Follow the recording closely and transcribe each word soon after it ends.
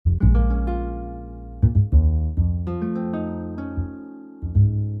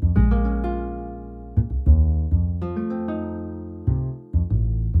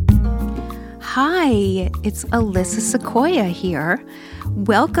Hi, it's Alyssa Sequoia here.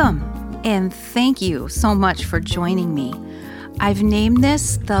 Welcome, and thank you so much for joining me. I've named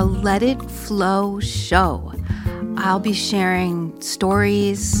this the Let It Flow Show. I'll be sharing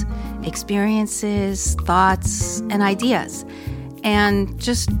stories, experiences, thoughts, and ideas, and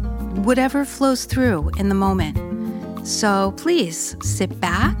just whatever flows through in the moment. So please sit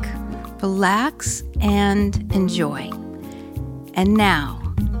back, relax, and enjoy. And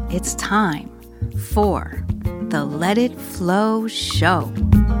now it's time for the Let It Flow Show.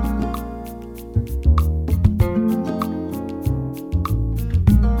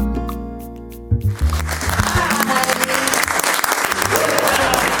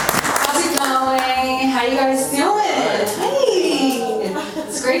 How you guys doing? Hey,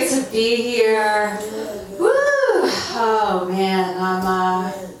 it's great to be here. Woo! Oh man,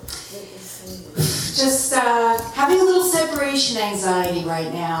 I'm just having a little separation anxiety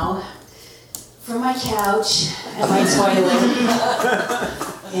right now from my couch and my toilet.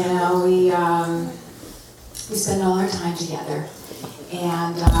 You know, we spend all our time together,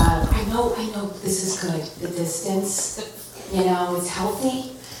 and I know this is good. The distance, you know, it's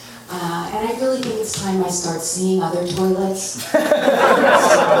healthy. And I really think it's time I start seeing other toilets.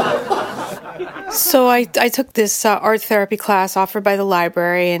 So I took this art therapy class offered by the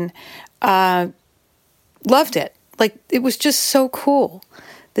library and loved it. Like, it was just so cool.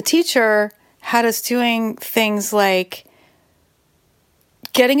 The teacher had us doing things like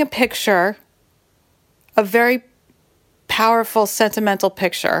getting a picture, a very powerful, sentimental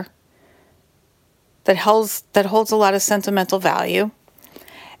picture that holds a lot of sentimental value,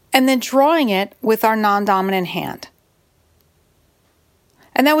 and then drawing it with our non-dominant hand.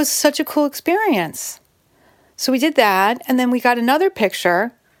 And that was such a cool experience. So we did that, and then we got another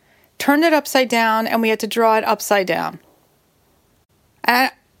picture, turned it upside down, and we had to draw it upside down.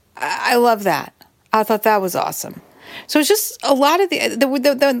 And I love that. I thought that was awesome. So it's just a lot of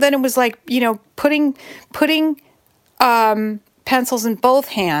then it was like, you know, putting pencils in both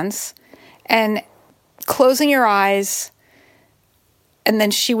hands and closing your eyes. And then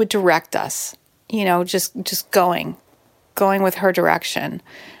she would direct us, you know, just going with her direction,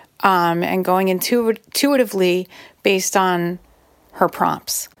 and going intuitively based on her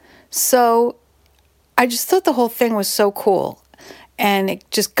prompts. So I just thought the whole thing was so cool, and it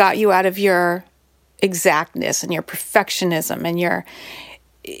just got you out of your exactness and your perfectionism and your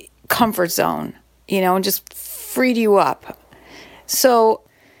comfort zone, you know, and just freed you up. So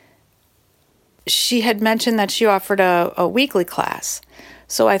she had mentioned that she offered a weekly class.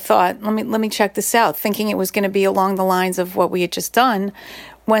 So I thought, let me check this out, thinking it was going to be along the lines of what we had just done,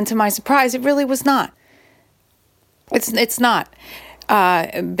 when to my surprise, it really was not. It's not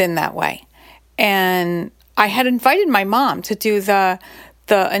been that way. And I had invited my mom to do the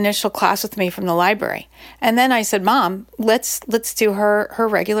initial class with me from the library. And then I said, Mom, let's do her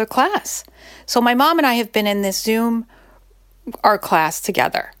regular class. So my mom and I have been in this Zoom art class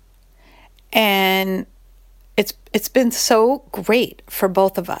together. And it's been so great for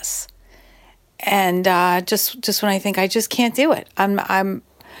both of us. And just when I think I just can't do it, I'm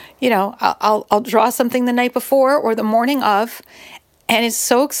you know, I'll draw something the night before or the morning of, and it's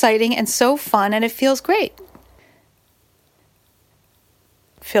so exciting and so fun, and it feels great.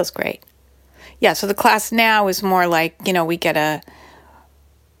 Feels great. Yeah, so the class now is more like, you know, we get a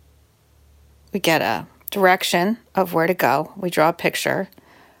direction of where to go. We draw a picture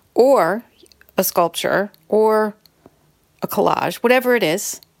or a sculpture or a collage, whatever it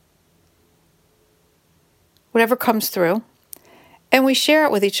is, whatever comes through, and we share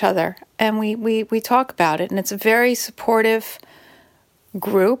it with each other, and we talk about it, and it's a very supportive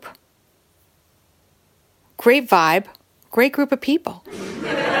group, great vibe, great group of people.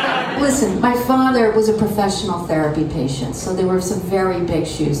 Listen, my father was a professional therapy patient, so there were some very big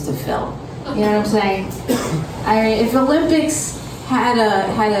shoes to fill. You know what I'm saying? If Olympics had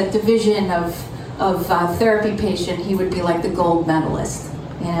a division of therapy patient, he would be like the gold medalist.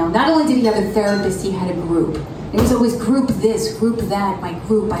 You know, not only did he have a therapist, he had a group. It was always group this, group that, my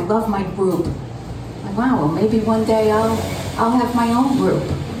group. I love my group. Like, wow, well, maybe one day I'll have my own group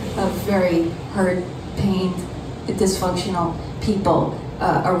of very hurt, pained, dysfunctional people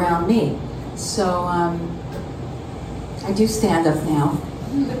around me. So I do stand up now.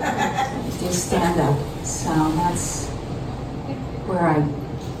 I do stand up. So that's where I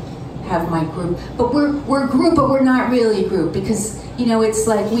have my group. But we're a group, but we're not really a group, because, you know, it's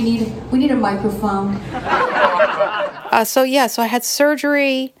like we need a microphone. So I had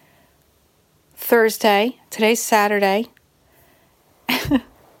surgery Thursday. Today's Saturday.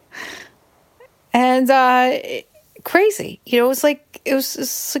 And crazy. It was like a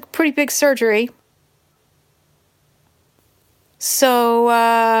pretty big surgery.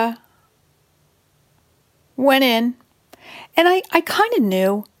 So went in, and I kind of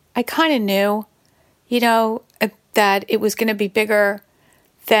knew, that it was going to be bigger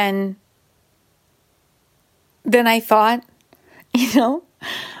than I thought.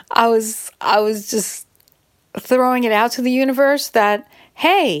 I was just throwing it out to the universe that,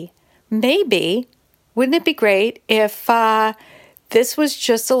 hey, maybe, wouldn't it be great if this was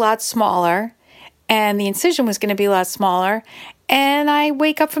just a lot smaller and the incision was going to be a lot smaller, and I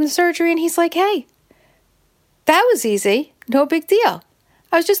wake up from the surgery and he's like, hey, that was easy, no big deal.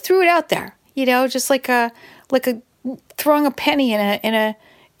 I was just threw it out there, just like a throwing a penny in a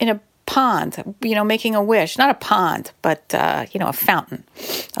pond, making a wish. Not a pond, but a fountain,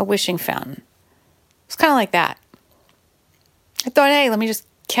 a wishing fountain. It's kind of like that. I thought, hey, let me just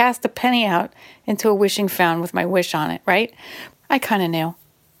cast a penny out into a wishing fountain with my wish on it, right? I kind of knew.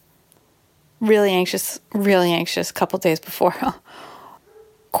 Really anxious a couple days before.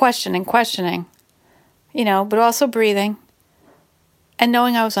 questioning, but also breathing and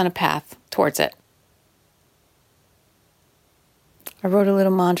knowing I was on a path towards it. I wrote a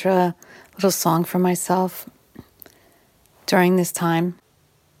little mantra, a little song for myself during this time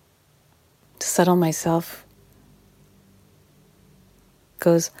to settle myself. It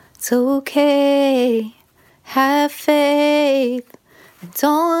goes, it's okay, have faith, and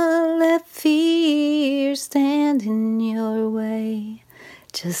don't let fear stand in your way.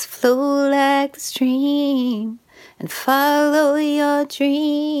 Just flow like the stream and follow your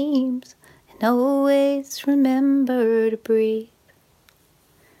dreams, and always remember to breathe.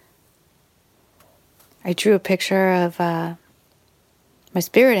 I drew a picture of my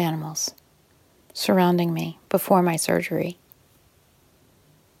spirit animals surrounding me before my surgery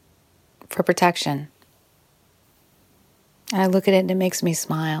for protection. And I look at it and it makes me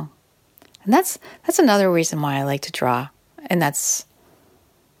smile. And that's another reason why I like to draw. And that's,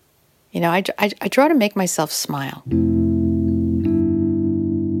 I draw to make myself smile.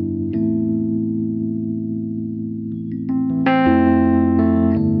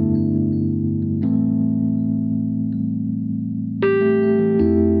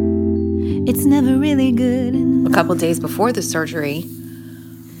 It's never really good. A couple days before the surgery,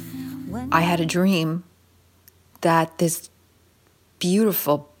 I had a dream that this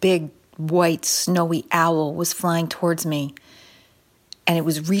beautiful, big, white, snowy owl was flying towards me, and it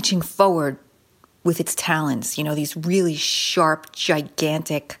was reaching forward with its talons, these really sharp,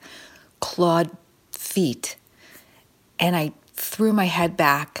 gigantic, clawed feet. And I threw my head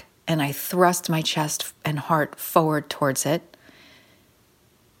back, and I thrust my chest and heart forward towards it.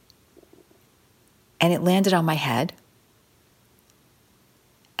 And it landed on my head.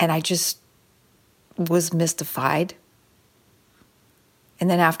 And I just was mystified. And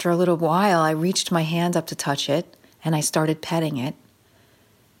then after a little while, I reached my hand up to touch it, and I started petting it.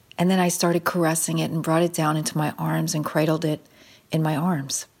 And then I started caressing it and brought it down into my arms and cradled it in my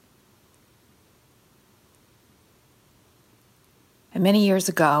arms. And many years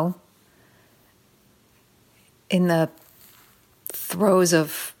ago, in the throes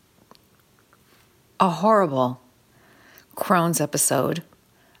of a horrible Crohn's episode,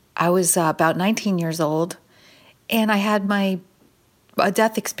 I was about 19 years old, and I had a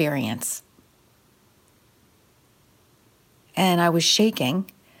death experience. And I was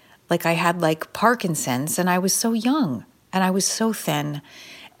shaking like I had Parkinson's, and I was so young, and I was so thin.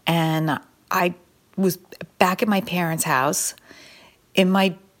 And I was back at my parents' house in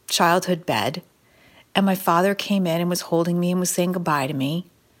my childhood bed, and my father came in and was holding me and was saying goodbye to me.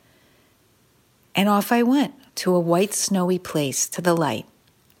 And off I went to a white, snowy place, to the light.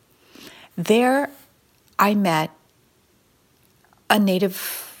 There I met a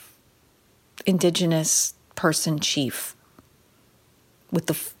native indigenous person chief with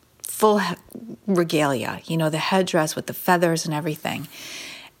the full regalia, the headdress with the feathers and everything.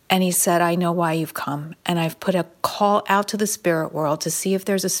 And he said, I know why you've come, and I've put a call out to the spirit world to see if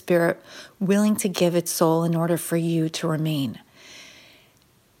there's a spirit willing to give its soul in order for you to remain.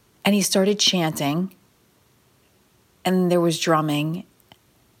 And he started chanting, and there was drumming.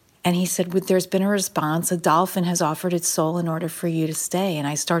 And he said, there's been a response. A dolphin has offered its soul in order for you to stay. And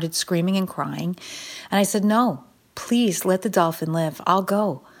I started screaming and crying. And I said, no, please let the dolphin live. I'll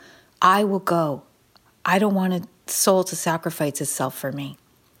go. I will go. I don't want a soul to sacrifice itself for me.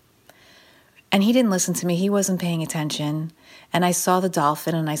 And he didn't listen to me. He wasn't paying attention. And I saw the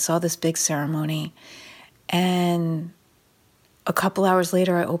dolphin, and I saw this big ceremony. And a couple hours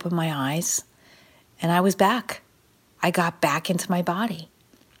later, I opened my eyes, and I was back. I got back into my body.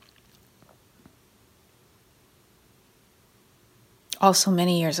 Also,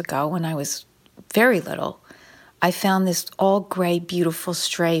 many years ago, when I was very little, I found this all gray, beautiful,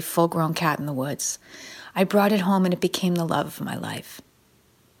 stray, full-grown cat in the woods. I brought it home and it became the love of my life.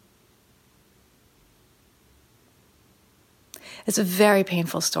 It's a very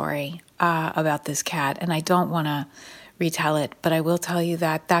painful story about this cat, and I don't want to retell it, but I will tell you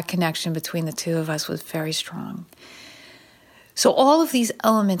that that connection between the two of us was very strong. So all of these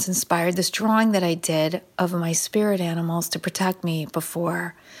elements inspired this drawing that I did of my spirit animals to protect me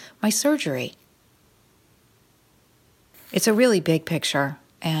before my surgery. It's a really big picture,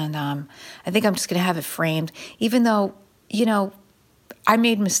 and I think I'm just going to have it framed. Even though, I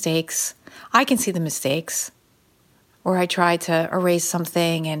made mistakes. I can see the mistakes. Or I tried to erase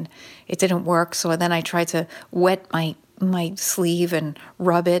something and it didn't work, so then I tried to wet my sleeve and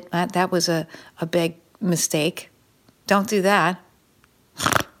rub it. That was a big mistake. Don't do that.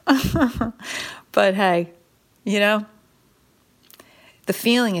 But hey, the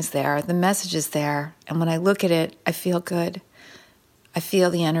feeling is there, the message is there, and when I look at it, I feel good. I feel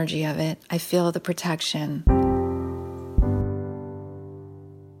the energy of it. I feel the protection.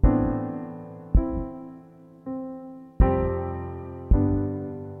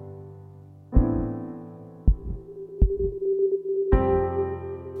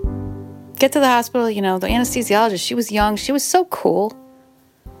 Get to the hospital, the anesthesiologist, she was young. She was so cool.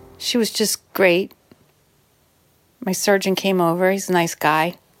 She was just great. My surgeon came over. He's a nice guy.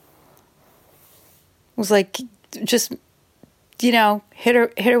 It was like, just, hit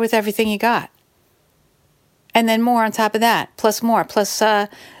her with everything you got. And then more on top of that, plus Valium,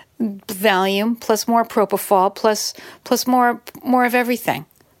 plus more Propofol, plus more of everything.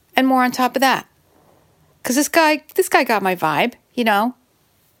 And more on top of that. Because this guy got my vibe,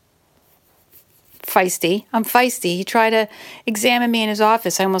 Feisty. I'm feisty. He tried to examine me in his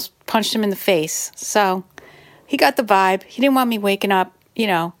office. I almost punched him in the face. So he got the vibe. He didn't want me waking up,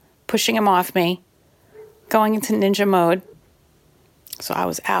 pushing him off me, going into ninja mode. So I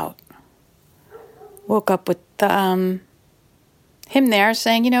was out. Woke up with him there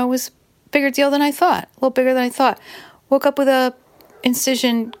saying, it was a bigger deal than I thought. A little bigger than I thought. Woke up with a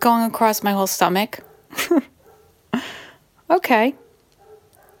incision going across my whole stomach. Okay.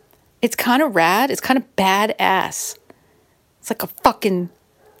 It's kind of rad. It's kind of badass. It's like a fucking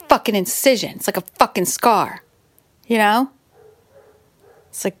incision. It's like a fucking scar. It's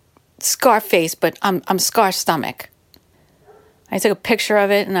like Scarface, but I'm Scar Stomach. I took a picture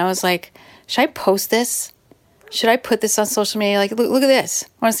of it and I was like, should I post this? Should I put this on social media? Like, look at this.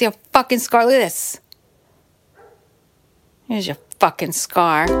 Want to see a fucking scar? Look at this. Here's your fucking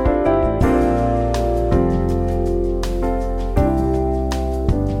scar.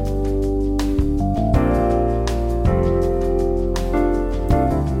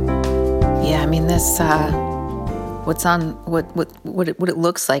 This, what it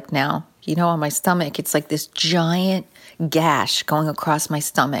looks like now, on my stomach, it's like this giant gash going across my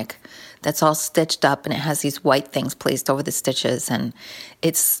stomach that's all stitched up, and it has these white things placed over the stitches, and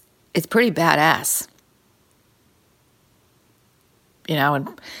it's pretty badass. And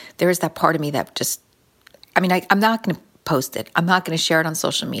there is that part of me that just, I'm not going to post it. I'm not going to share it on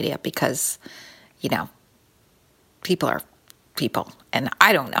social media because, people are people, and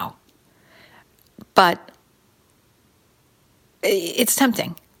I don't know. But it's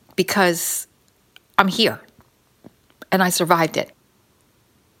tempting because I'm here and I survived it.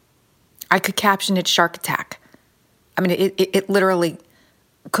 I could caption it shark attack. It literally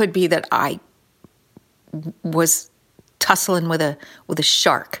could be that I was tussling with a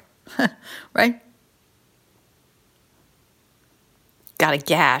shark, right? Got a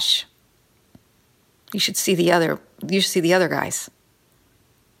gash. You should see the other guys.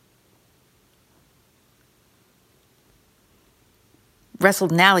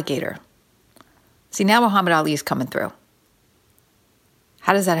 Wrestled an alligator. See, now Muhammad Ali is coming through.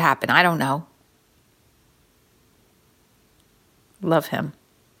 How does that happen? I don't know. Love him.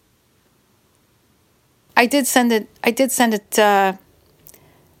 I did send it to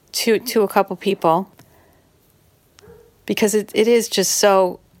a couple people because it is just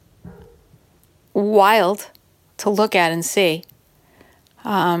so wild to look at and see.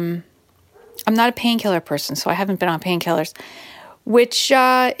 I'm not a painkiller person, so I haven't been on painkillers, which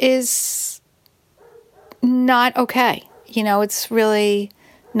is not okay. It's really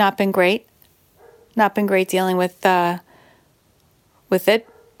not been great. Not been great dealing with it.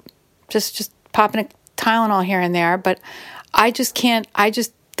 Just popping a Tylenol here and there, but I just can't.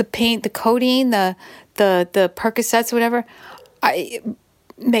 The pain, the codeine, the Percocets, whatever,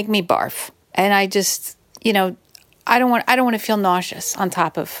 make me barf, and I just, I don't want to feel nauseous on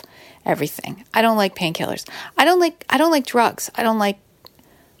top of everything. I don't like painkillers. I don't like drugs. I don't like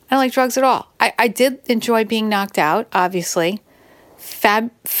drugs at all. I did enjoy being knocked out, obviously.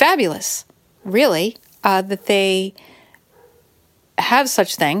 Fabulous, really, that they have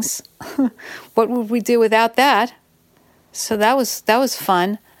such things. What would we do without that? So that was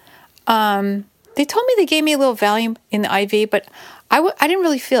fun. They told me they gave me a little Valium in the IV, but I didn't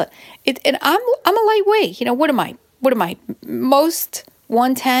really feel it. And I'm a lightweight. You know, what am I? Most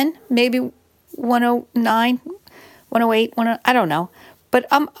 110, maybe 109, 108, I don't know. But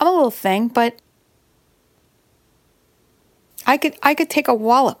I'm a little thing, but I could take a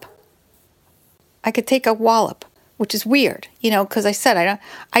wallop. Which is weird, because I said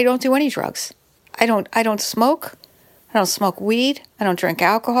I don't do any drugs. I don't smoke. I don't smoke weed. I don't drink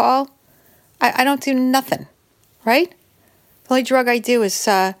alcohol. I don't do nothing, right? The only drug I do is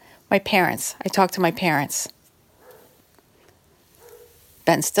my parents. I talk to my parents.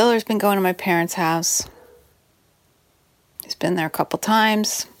 Ben Stiller's been going to my parents' house. He's been there a couple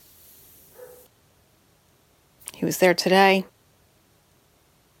times. He was there today.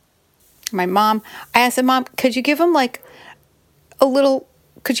 My mom, I asked him, Mom, could you give him could you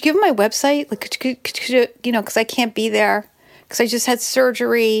give him my website? Could you, because I can't be there, because I just had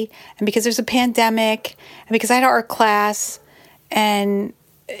surgery, and because there's a pandemic, and because I had art class, and,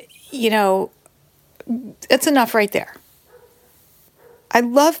 it's enough right there. I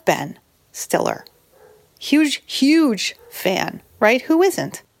love Ben Stiller. Huge fan, right? Who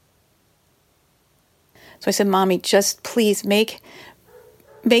isn't? So I said, Mommy, just please make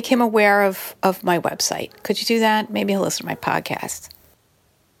him aware of my website. Could you do that? Maybe he'll listen to my podcast.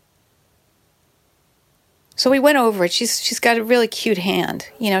 So we went over it. She's got a really cute hand.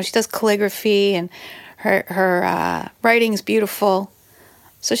 She does calligraphy, and her writing's beautiful.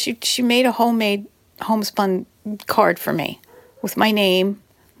 So she made a homespun card for me with my name,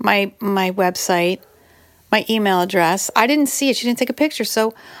 my website, my email address. I didn't see it. She didn't take a picture.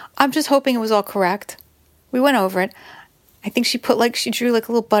 So I'm just hoping it was all correct. We went over it. I think she drew a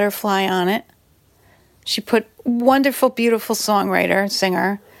little butterfly on it. She put wonderful, beautiful songwriter,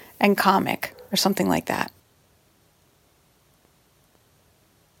 singer, and comic, or something like that.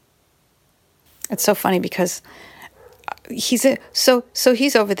 It's so funny because he's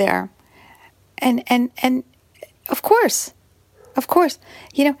over there, and of course, and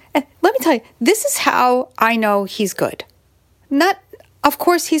let me tell you, this is how I know he's good. Of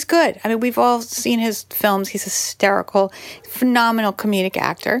course he's good. I mean, we've all seen his films. He's hysterical, phenomenal comedic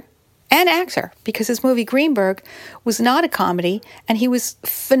actor and actor, because his movie Greenberg was not a comedy, and he was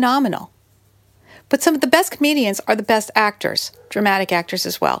phenomenal. But some of the best comedians are the best actors, dramatic actors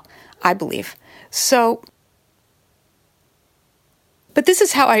as well, I believe. So, but this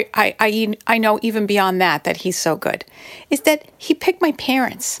is how I know even beyond that he's so good, is that he picked my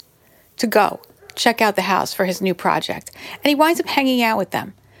parents to go check out the house for his new project, and he winds up hanging out with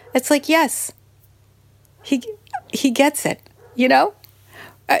them. It's like, yes, he gets it, the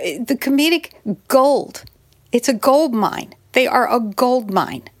comedic gold. It's a gold mine. They are a gold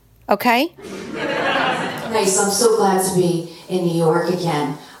mine, okay? Nice, I'm so glad to be in New York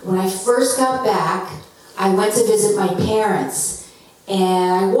again. When I first got back, I went to visit my parents,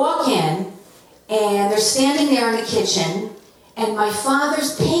 and I walk in, and they're standing there in the kitchen, and my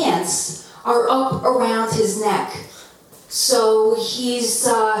father's pants are up around his neck. So he's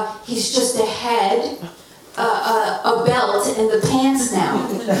just a head, a belt, and the pants now.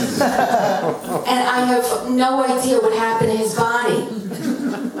 And I have no idea what happened to his body.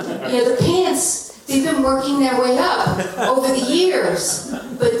 The pants, they've been working their way up over the years.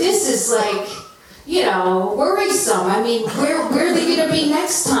 But this is worrisome. I mean, where are they going to be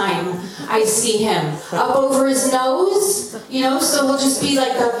next time I see him? Up over his nose? So he'll just be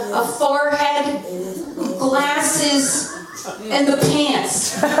like a forehead, glasses, and the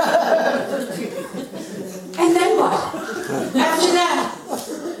pants. And then what? After that,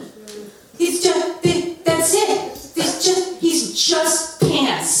 that's it. He's just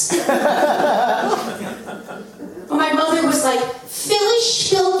pants. My mother was like, Phyllis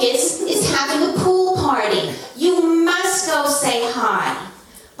Schilkes is having a pool party. You must go say hi.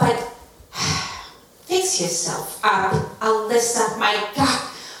 But fix yourself up, Alyssa. My God.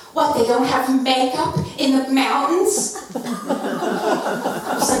 What, they don't have makeup in the mountains?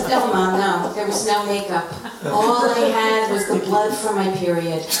 I was like, no, Mom, no. There was no makeup. All I had was the blood from my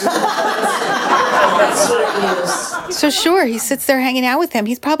period. That's what I used. So sure, he sits there hanging out with him.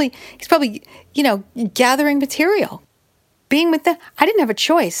 He's probably, gathering material. Being with them. I didn't have a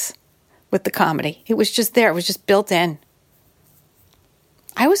choice with the comedy. It was just there. It was just built in.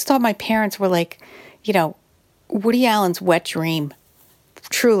 I always thought my parents were Woody Allen's wet dream.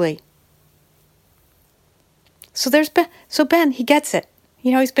 Truly. So Ben, he gets it.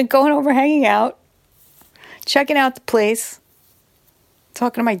 He's been going over, hanging out, checking out the place,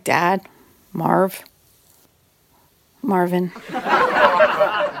 talking to my dad, Marvin.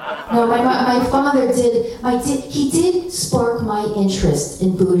 No, my father did spark my interest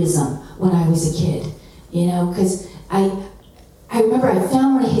in Buddhism when I was a kid, because I remember I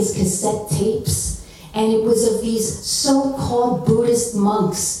found one of his cassette tapes, and it was of these so-called Buddhist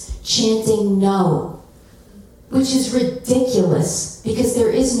monks chanting no, which is ridiculous, because there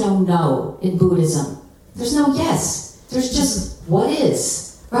is no in Buddhism. There's no yes, there's just what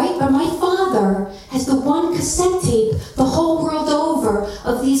is, right? But my father has the one cassette tape the whole world over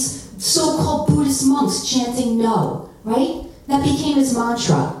of these so-called Buddhist monks chanting no, right? That became his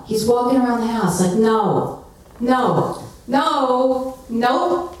mantra. He's walking around the house like, no, no, no,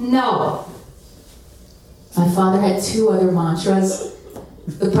 no, no. My father had 2 other mantras.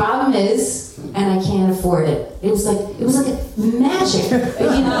 The problem is, and I can't afford it. It was like a magic.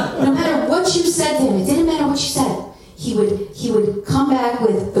 No matter what you said to him, it didn't matter what you said. He would come back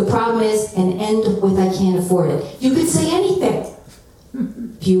with the problem is and end with I can't afford it. You could say anything.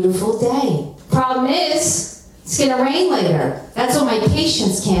 Beautiful day. Problem is, it's gonna rain later. That's when my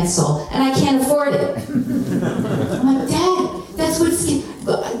patients cancel, and I can't afford it. I'm like, Dad, that's what's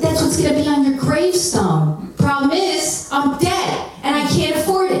gonna be on your gravestone. Problem is, I'm dead, and I can't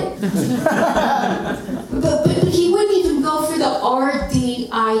afford it. but he wouldn't even go for the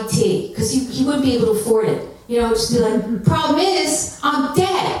RDIT, because he wouldn't be able to afford it. Just be like, problem is, I'm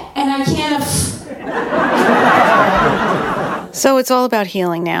dead, and I can't So it's all about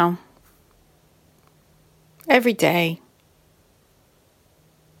healing now. Every day.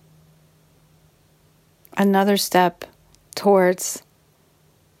 Another step towards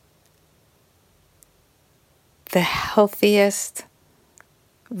the healthiest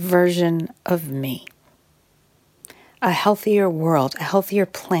version of me. A healthier world, a healthier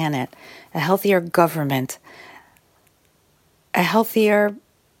planet, a healthier government, a healthier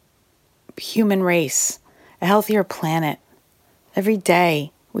human race, a healthier planet. Every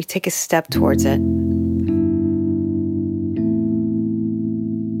day we take a step towards it.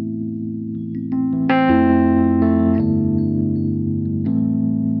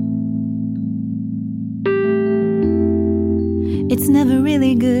 It's never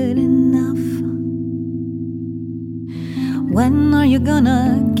really good enough. When are you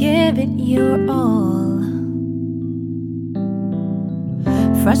gonna give it your all?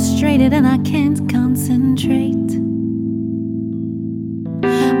 Frustrated and I can't concentrate.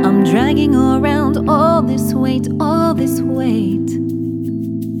 I'm dragging around all this weight.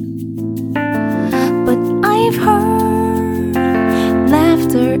 But I've heard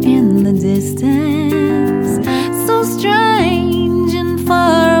laughter in the distance, so strange and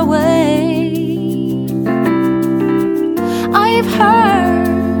far away. I've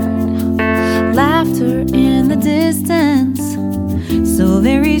heard laughter in the distance, so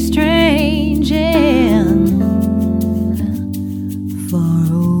very strange and far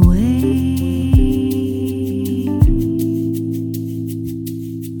away.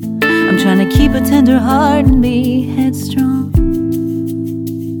 I'm trying to keep a tender heart and be headstrong.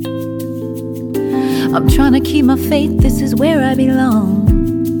 I'm trying to keep my faith, this is where I belong.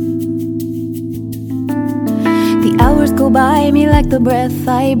 The hours go by me like the breath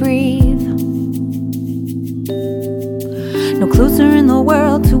I breathe. No closer in the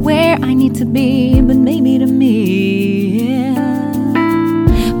world to where I need to be, but maybe to me, yeah.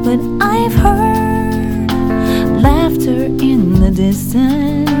 But I've heard laughter in the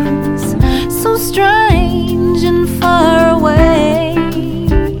distance, so strange and far away.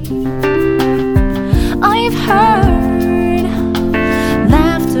 I've heard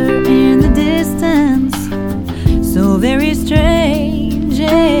laughter in the distance, so very strange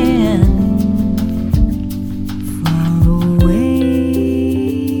and far away.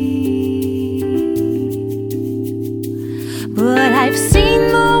 But I've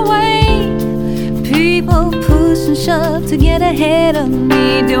seen the way people push and shove to get ahead of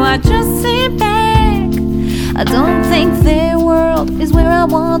me. Do I just sit back? I don't think their world is where I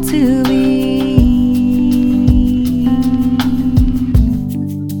want to be.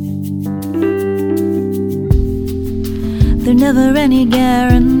 There are never any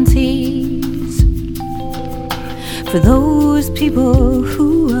guarantees for those people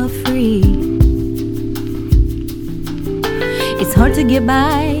who are free. It's hard to get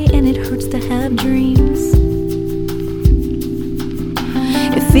by and it hurts to have dreams.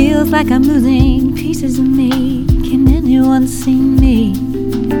 It feels like I'm losing pieces of me. Can anyone see me?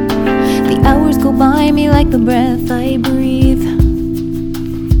 The hours go by me me like the breath I breathe.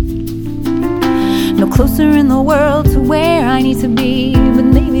 No closer in the world to where I need to be, but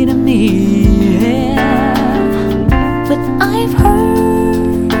maybe to me, yeah. But I've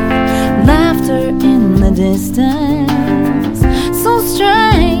heard laughter in the distance, so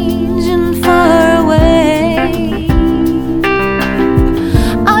strange and far away.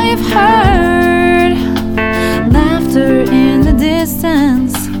 I've heard laughter in the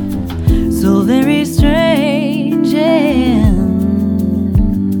distance, so very strange and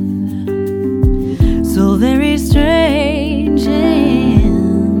so very strange and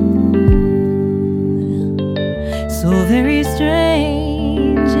so very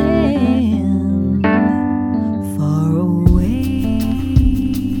strange and far away.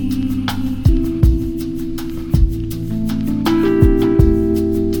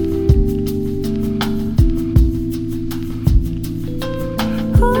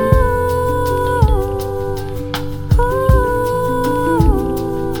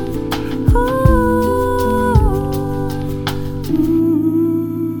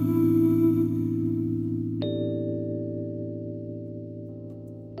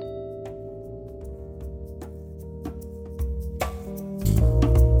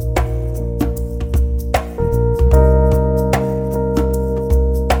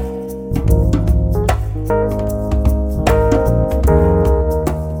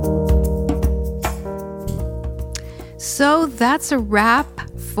 So that's a wrap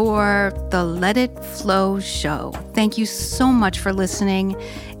for the Let It Flow show. Thank you so much for listening,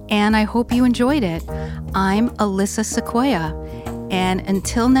 and I hope you enjoyed it. I'm Alyssa Sequoia, and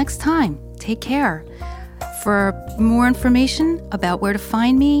until next time, take care. For more information about where to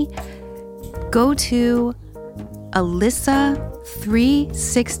find me, go to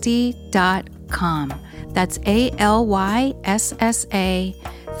alyssa360.com. That's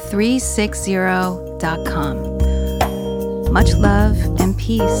ALYSSA360.com. Much love and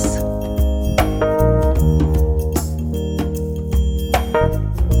peace.